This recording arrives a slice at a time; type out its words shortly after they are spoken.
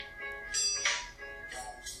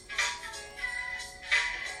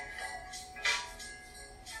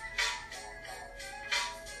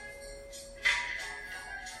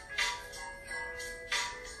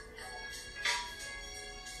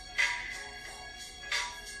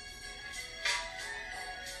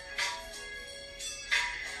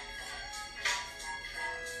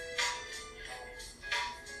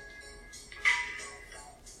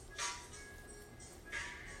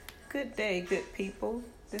Good day, good people.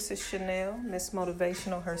 This is Chanel, Miss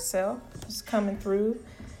Motivational herself, just coming through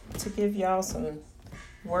to give y'all some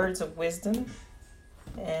words of wisdom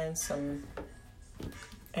and some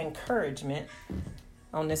encouragement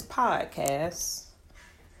on this podcast.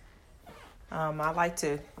 I like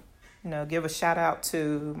to, give a shout out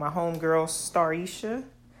to my homegirl, Starisha.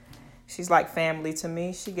 She's like family to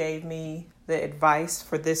me. She gave me the advice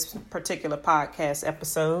for this particular podcast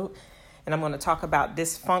episode. And I'm going to talk about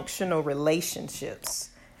dysfunctional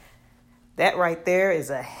relationships. That right there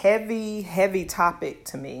is a heavy, heavy topic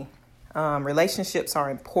to me. Relationships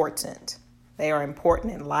are important. They are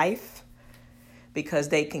important in life because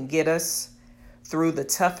they can get us through the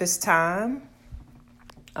toughest time.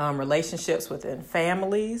 Relationships within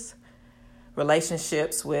families,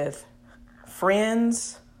 relationships with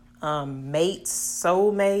friends, mates,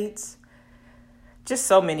 soulmates. Just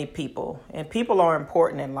so many people, and people are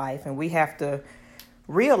important in life, and we have to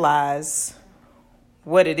realize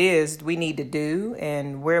what it is we need to do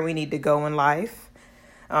and where we need to go in life.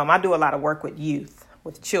 I do a lot of work with youth,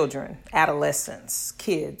 with children, adolescents,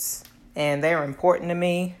 kids, and they're important to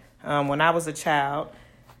me. When I was a child,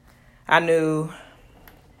 I knew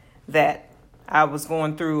that I was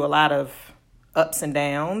going through a lot of ups and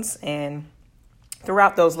downs, and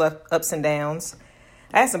throughout those ups and downs,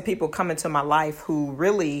 I had some people come into my life who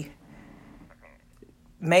really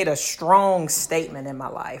made a strong statement in my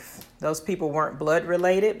life. Those people weren't blood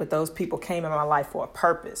related, but those people came in my life for a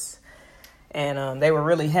purpose. And they were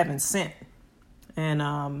really heaven sent. And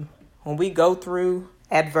when we go through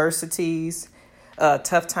adversities,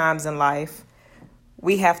 tough times in life,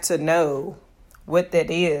 we have to know what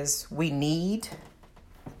that is we need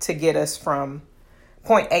to get us from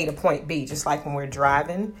point A to point B. Just like when we're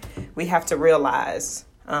driving, we have to realize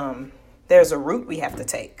there's a route we have to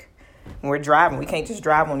take. When we're driving, we can't just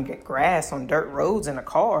drive on grass, on dirt roads in a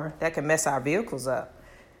car. That can mess our vehicles up.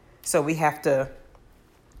 So we have to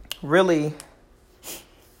really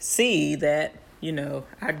see that,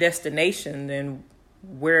 our destination and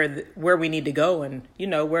where we need to go and,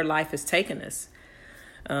 where life is taking us.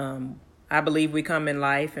 I believe we come in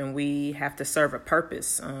life and we have to serve a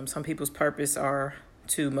purpose. Some people's purpose are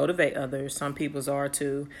to motivate others. Some people's are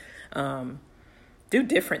to do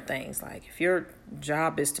different things. Like if your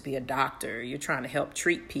job is to be a doctor, you're trying to help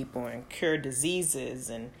treat people and cure diseases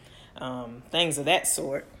and things of that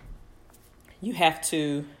sort. You have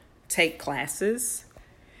to take classes.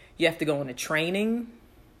 You have to go into training.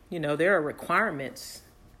 There are requirements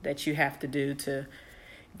that you have to do to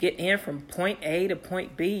get in from point A to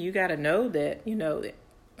point B. You got to know that, that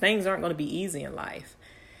things aren't going to be easy in life.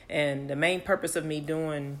 And the main purpose of me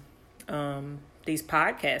doing these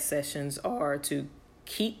podcast sessions are to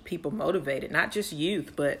keep people motivated, not just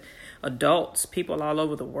youth, but adults, people all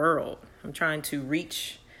over the world. I'm trying to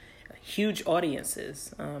reach huge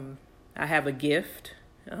audiences. I have a gift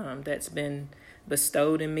that's been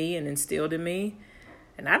bestowed in me and instilled in me,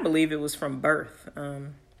 and I believe it was from birth.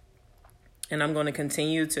 And I'm going to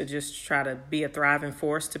continue to just try to be a thriving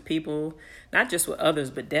force to people, not just with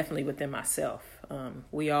others, but definitely within myself.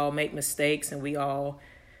 We all make mistakes and we all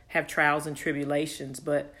have trials and tribulations,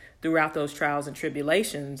 but throughout those trials and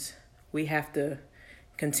tribulations, we have to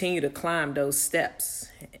continue to climb those steps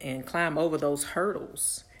and climb over those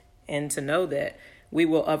hurdles and to know that we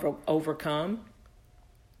will overcome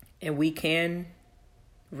and we can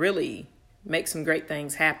really make some great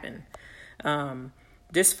things happen.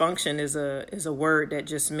 Dysfunction is a word that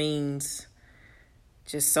just means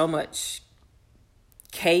just so much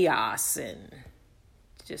chaos and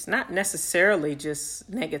just not necessarily just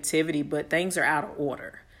negativity, but things are out of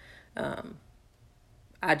order.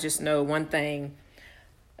 I just know one thing,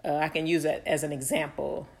 I can use that as an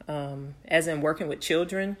example. As in working with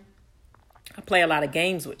children, I play a lot of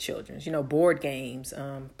games with children, board games,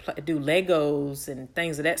 do Legos and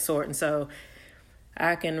things of that sort. And so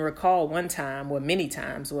I can recall one time, or many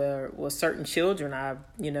times, where certain children,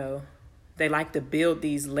 they like to build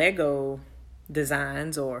these Lego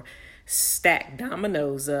designs or stack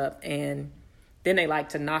dominoes up, and then they like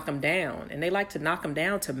to knock them down. And they like to knock them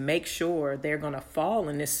down to make sure they're going to fall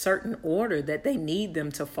in this certain order that they need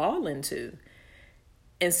them to fall into.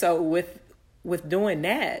 And so with doing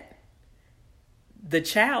that, the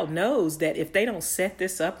child knows that if they don't set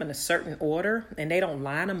this up in a certain order and they don't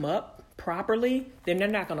line them up properly, then they're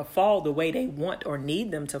not going to fall the way they want or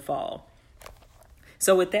need them to fall.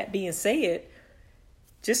 So with that being said,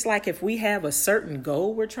 just like if we have a certain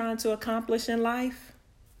goal we're trying to accomplish in life,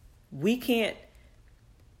 we can't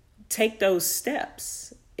take those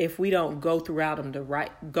steps if we don't go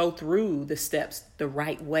through the steps the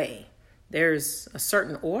right way. There's a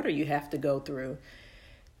certain order you have to go through.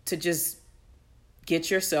 to just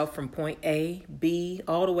get yourself from point A, B,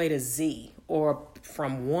 all the way to Z, or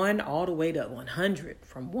from 1 all the way to 100,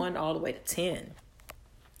 from 1 all the way to 10.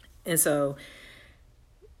 And so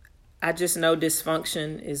I just know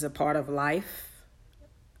dysfunction is a part of life,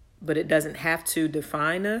 but it doesn't have to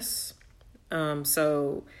define us.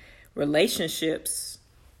 So relationships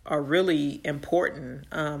are really important.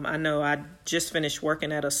 I know I just finished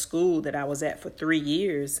working at a school that I was at for 3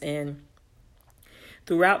 years, and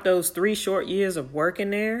throughout those 3 short years of working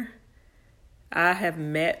there, I have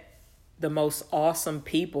met the most awesome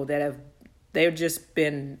people they've just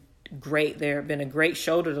been great. They've been a great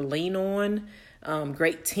shoulder to lean on,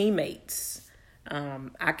 great teammates.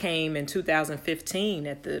 I came in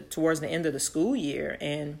 2015 towards the end of the school year,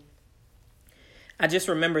 and I just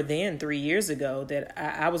remember then 3 years ago that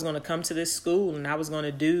I was going to come to this school and I was going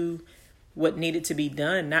to do what needed to be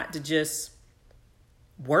done, not to just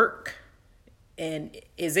work. And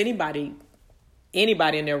is anybody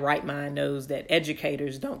in their right mind knows that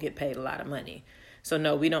educators don't get paid a lot of money. So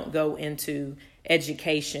no, we don't go into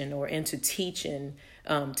education or into teaching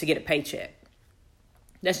to get a paycheck.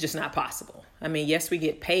 That's just not possible. I mean, yes, we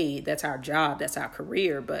get paid. That's our job. That's our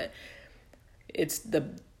career. But it's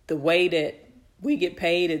the way that we get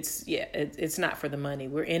paid. It's not for the money.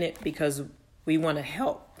 We're in it because we want to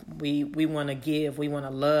help. We want to give. We want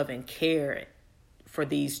to love and care for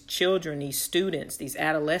these children, these students, these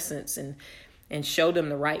adolescents, and show them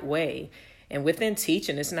the right way. And within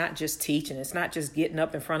teaching, it's not just teaching. It's not just getting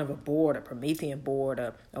up in front of a board, a Promethean board,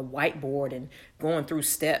 a whiteboard, and going through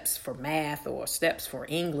steps for math or steps for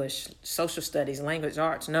English, social studies, language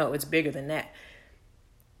arts. No, it's bigger than that.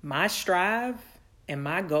 My strive and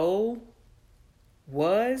my goal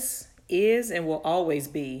is, and will always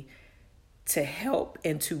be to help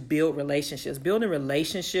and to build relationships. Building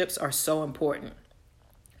relationships are so important.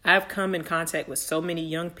 I've come in contact with so many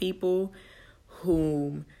young people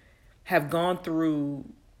who have gone through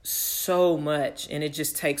so much, and it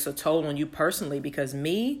just takes a toll on you personally, because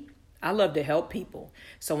I love to help people.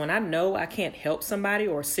 So when I know I can't help somebody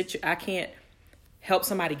I can't help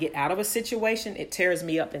somebody get out of a situation, it tears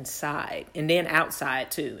me up inside, and then outside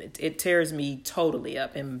too. It tears me totally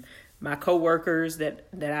up. And my coworkers that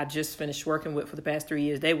I just finished working with for the past 3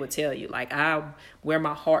 years, they would tell you, like, I wear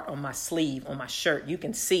my heart on my sleeve, on my shirt. You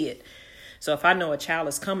can see it. So if I know a child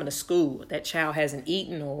is coming to school, that child hasn't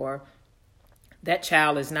eaten, or that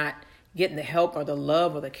child is not getting the help or the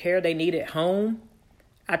love or the care they need at home,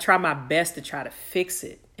 I try my best to try to fix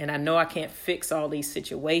it. And I know I can't fix all these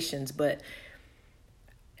situations, but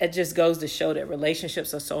it just goes to show that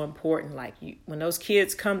relationships are so important. Like, when those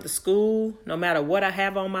kids come to school, no matter what I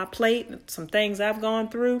have on my plate, some things I've gone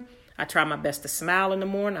through, I try my best to smile in the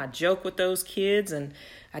morning. I joke with those kids, and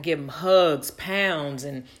I give them hugs, pounds,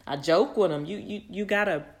 and I joke with them. You got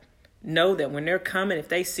to know that when they're coming, if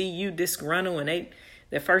they see you disgruntled and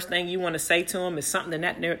the first thing you want to say to them is something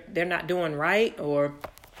that they're not doing right or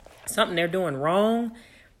something they're doing wrong,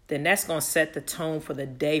 then that's going to set the tone for the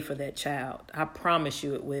day for that child. I promise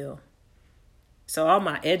you it will. So all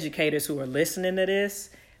my educators who are listening to this,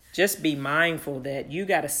 just be mindful that you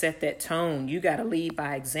got to set that tone. You got to lead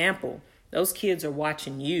by example. Those kids are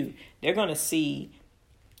watching you. They're going to see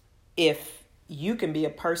if you can be a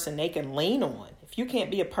person they can lean on. If you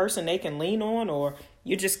can't be a person they can lean on, or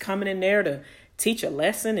you're just coming in there to teach a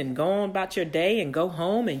lesson and go on about your day and go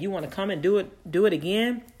home, and you want to come and do it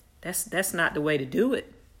again, that's not the way to do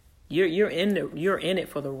it. You're in it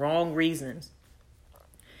for the wrong reasons.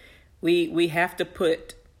 We have to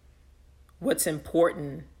put what's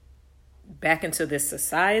important back into this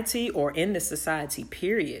society, or in this society,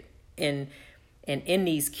 period. And in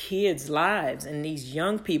these kids' lives, and these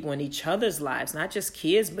young people in each other's lives, not just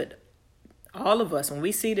kids, but all of us. When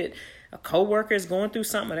we see that a coworker is going through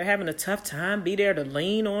something, or they're having a tough time, be there to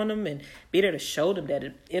lean on them and be there to show them that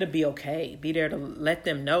it'll be okay. Be there to let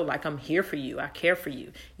them know, like, I'm here for you. I care for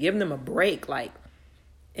you. Give them a break. Like,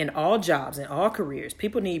 in all jobs, in all careers,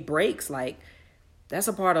 people need breaks. Like, that's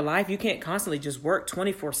a part of life. You can't constantly just work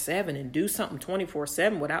 24/7 and do something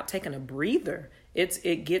 24/7 without taking a breather.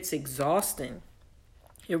 It gets exhausting.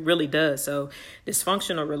 It really does. So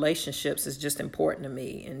dysfunctional relationships is just important to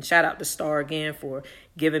me. And shout out to Star again for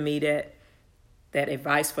giving me that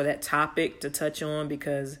advice for that topic to touch on,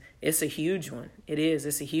 because it's a huge one. It is.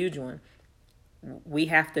 It's a huge one. We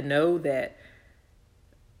have to know that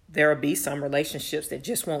there will be some relationships that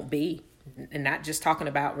just won't be. And not just talking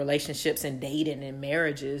about relationships and dating and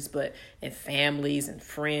marriages, but in families and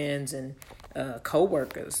friends and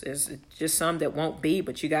co-workers. There's just some that won't be,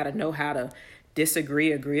 but you got to know how to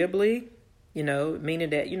disagree agreeably Meaning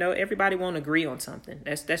that, everybody won't agree on something.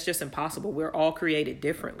 That's just impossible. We're all created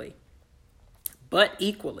differently, but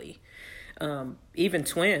equally. Even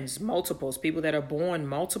twins, multiples, people that are born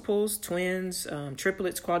multiples, twins,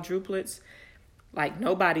 triplets, quadruplets, like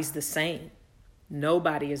nobody's the same.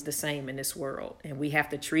 Nobody is the same in this world. And we have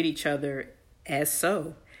to treat each other as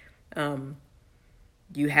so.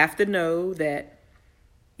 You have to know that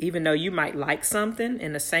even though you might like something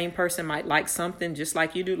and the same person might like something just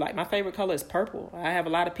like you do, like my favorite color is purple. I have a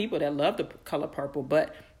lot of people that love the color purple,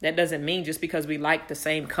 but that doesn't mean just because we like the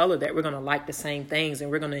same color that we're going to like the same things and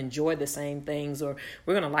we're going to enjoy the same things, or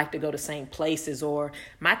we're going to like to go to same places, or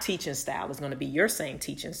my teaching style is going to be your same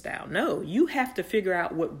teaching style. No, you have to figure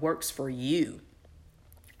out what works for you.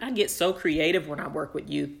 I get so creative when I work with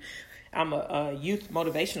youth. I'm a youth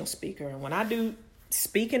motivational speaker, and when I do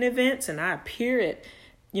speaking events and I appear at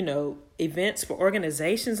events for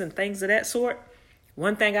organizations and things of that sort,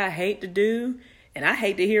 one thing I hate to do, and I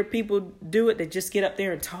hate to hear people do it, that just get up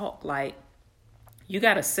there and talk. Like, you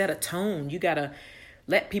got to set a tone. You got to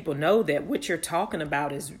let people know that what you're talking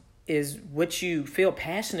about is what you feel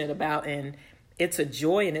passionate about, and it's a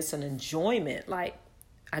joy and it's an enjoyment. Like,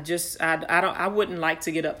 I wouldn't like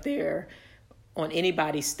to get up there on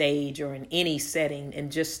anybody's stage or in any setting and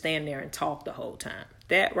just stand there and talk the whole time.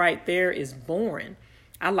 That right there is boring.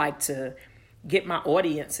 I like to get my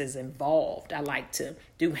audiences involved. I like to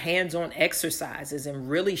do hands-on exercises and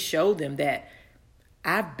really show them that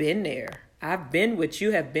I've been there. I've been what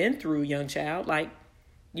you have been through, young child. Like,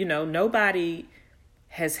 nobody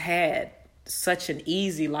has had such an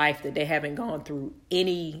easy life that they haven't gone through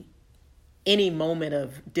any moment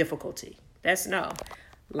of difficulty.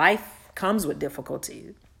 Life comes with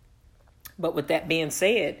difficulty. But with that being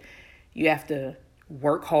said, you have to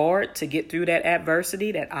work hard to get through that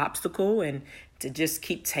adversity, that obstacle, and to just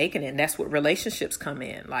keep taking it. And that's what relationships come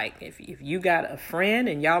in. Like, if you got a friend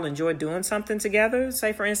and y'all enjoy doing something together,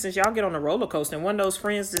 say for instance, y'all get on a roller coaster and one of those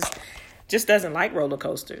friends just doesn't like roller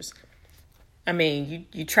coasters. I mean,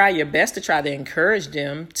 you try your best to try to encourage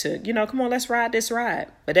them to, come on, let's ride this ride.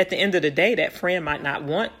 But at the end of the day, that friend might not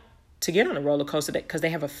want to get on a roller coaster because they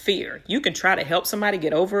have a fear. You can try to help somebody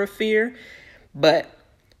get over a fear, but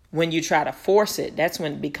when you try to force it, that's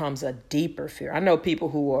when it becomes a deeper fear. I know people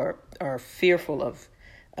who are fearful of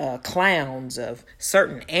clowns, of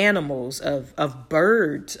certain animals, of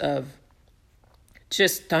birds, of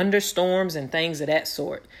just thunderstorms and things of that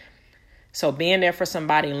sort. So being there for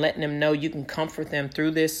somebody and letting them know you can comfort them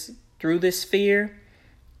through this fear,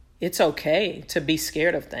 it's okay to be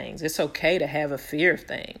scared of things. It's okay to have a fear of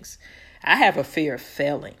things. I have a fear of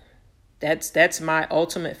failing. That's my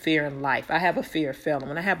ultimate fear in life. I have a fear of failing.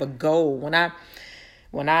 When I have a goal, when I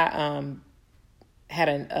had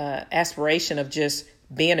an aspiration of just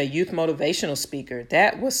being a youth motivational speaker,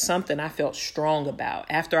 that was something I felt strong about.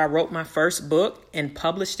 After I wrote my first book and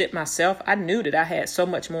published it myself, I knew that I had so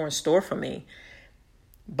much more in store for me.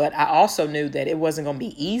 But I also knew that it wasn't going to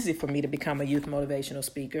be easy for me to become a youth motivational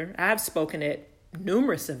speaker. I've spoken at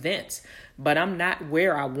numerous events, but I'm not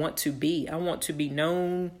where I want to be. I want to be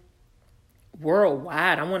known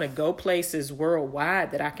worldwide. I want to go places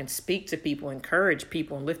worldwide that I can speak to people, encourage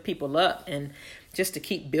people, and lift people up, and just to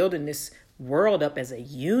keep building this world up as a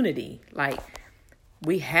unity. Like,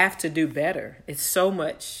 we have to do better. It's so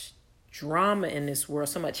much drama in this world,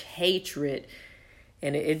 so much hatred,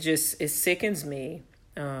 and it sickens me.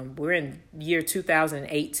 We're in year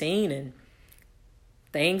 2018, and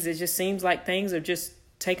it just seems like things are just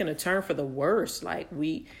taking a turn for the worse. Like,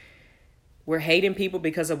 we're hating people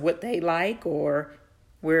because of what they like, or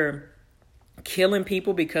we're killing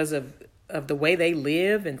people because of the way they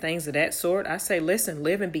live and things of that sort. I say, listen,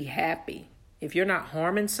 live and be happy. If you're not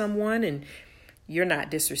harming someone and you're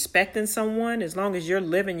not disrespecting someone, as long as you're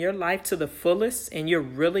living your life to the fullest and you're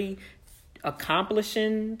really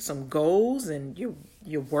accomplishing some goals and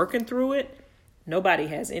you're working through it, nobody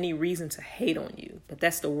has any reason to hate on you. But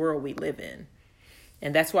that's the world we live in.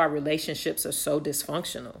 And that's why relationships are so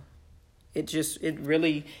dysfunctional. It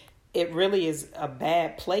really is a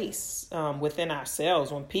bad place within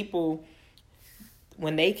ourselves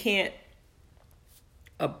when they can't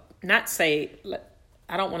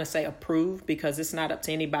I don't want to say approve, because it's not up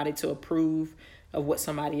to anybody to approve of what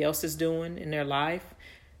somebody else is doing in their life.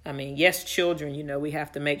 I mean, yes, children, we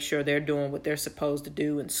have to make sure they're doing what they're supposed to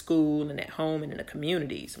do in school and at home and in the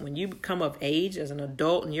communities. When you become of age as an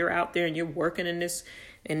adult and you're out there and you're working in this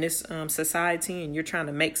society and you're trying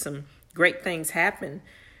to make some great things happen,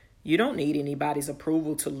 you don't need anybody's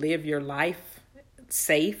approval to live your life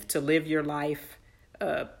safe, to live your life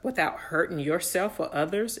without hurting yourself or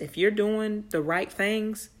others. If you're doing the right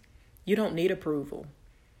things, you don't need approval.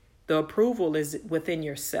 The approval is within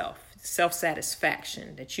yourself,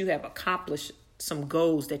 self-satisfaction, that you have accomplished some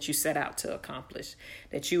goals that you set out to accomplish,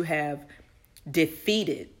 that you have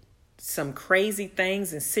defeated some crazy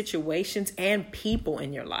things and situations and people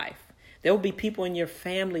in your life. There will be people in your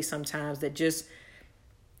family sometimes that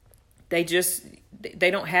they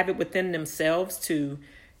don't have it within themselves to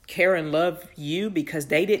care and love you because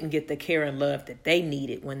they didn't get the care and love that they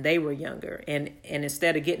needed when they were younger. And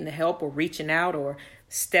instead of getting the help or reaching out or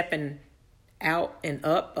stepping out and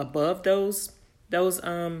up above those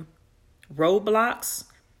roadblocks,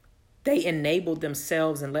 they enabled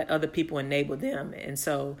themselves and let other people enable them. And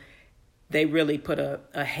so they really put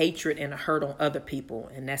a hatred and a hurt on other people.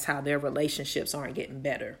 And that's how their relationships aren't getting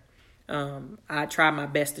better. I try my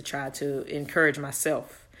best to try to encourage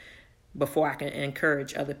myself before I can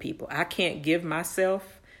encourage other people. I can't give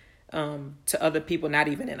myself to other people, not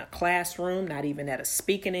even in a classroom, not even at a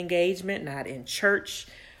speaking engagement, not in church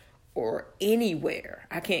or anywhere.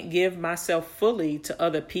 I can't give myself fully to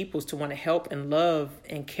other people to want to help and love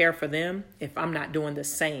and care for them if I'm not doing the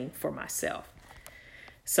same for myself.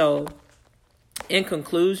 So in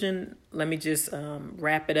conclusion, let me just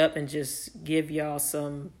wrap it up and just give y'all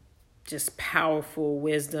some just powerful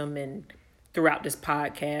wisdom and throughout this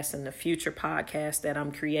podcast and the future podcast that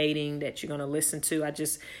I'm creating that you're going to listen to. I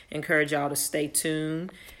just encourage y'all to stay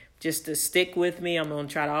tuned, just to stick with me. I'm going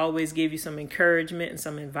to try to always give you some encouragement and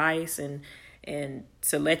some advice and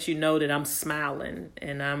to let you know that I'm smiling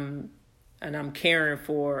and I'm caring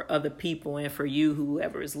for other people and for you,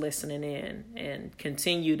 whoever is listening in, and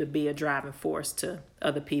continue to be a driving force to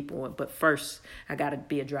other people. But first, I got to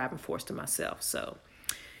be a driving force to myself. So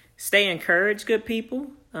stay encouraged, good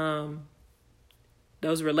people.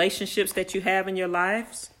 Those relationships that you have in your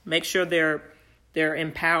lives, make sure they're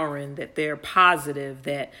empowering, that they're positive,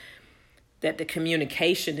 that the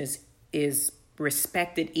communication is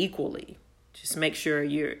respected equally. Just make sure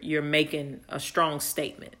you're making a strong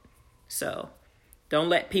statement. So don't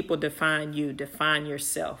let people define you. Define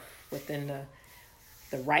yourself within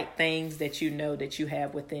the right things that you know that you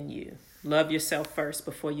have within you. Love yourself first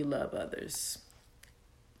before you love others.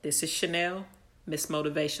 This is Chanel, Miss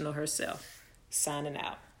Motivational herself, signing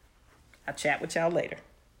out. I'll chat with y'all later.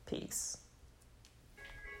 Peace.